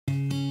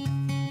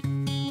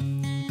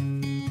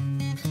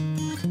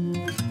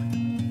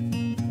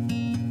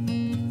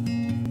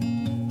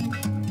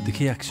The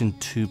Key Action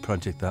 2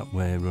 project that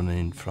we're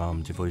running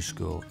from Jervoise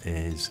School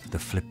is the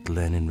Flipped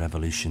Learning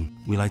Revolution.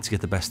 We like to get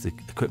the best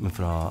equipment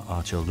for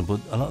our children, but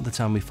a lot of the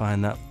time we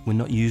find that we're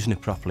not using it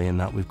properly, and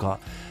that we've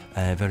got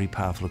very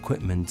powerful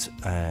equipment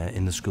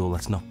in the school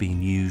that's not being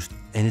used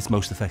in its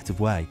most effective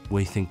way.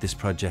 We think this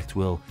project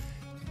will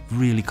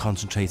really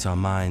concentrate our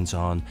minds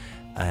on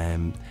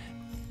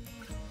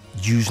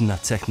using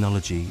that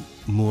technology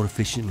more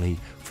efficiently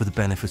for the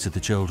benefit of the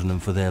children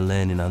and for their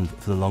learning and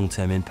for the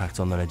long-term impact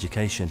on their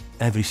education.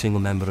 Every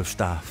single member of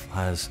staff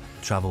has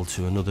travelled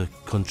to another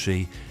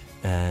country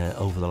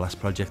over the last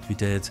project we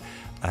did.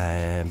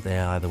 They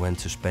either went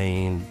to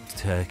Spain,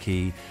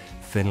 Turkey,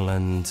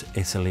 Finland,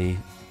 Italy.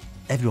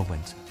 Everyone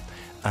went.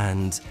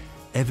 And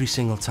every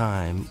single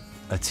time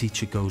a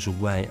teacher goes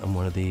away on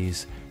one of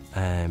these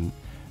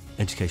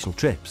educational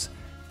trips,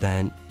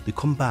 then they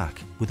come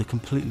back with a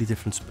completely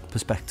different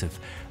perspective,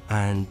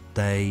 and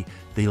they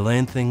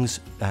learn things,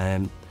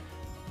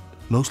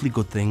 mostly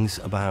good things,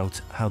 about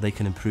how they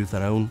can improve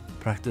their own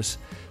practice.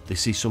 They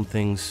see some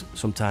things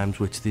sometimes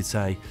which they'd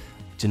say,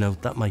 do you know,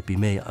 that might be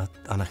me,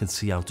 and I can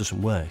see how it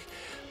doesn't work.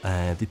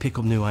 They pick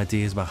up new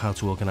ideas about how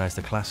to organise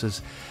their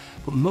classes,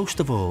 but most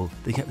of all,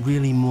 they get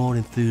really more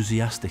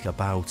enthusiastic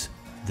about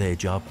their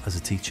job as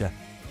a teacher.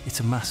 It's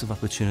a massive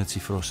opportunity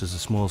for us as a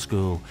small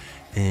school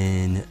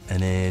in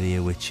an area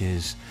which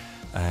is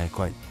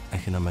quite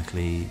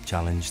economically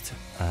challenged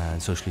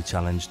and socially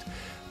challenged,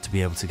 to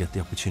be able to get the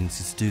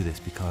opportunity to do this,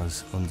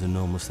 because under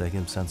normal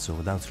circumstances or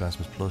without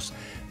Erasmus Plus,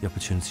 the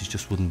opportunities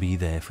just wouldn't be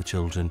there for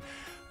children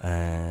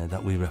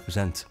that we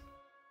represent.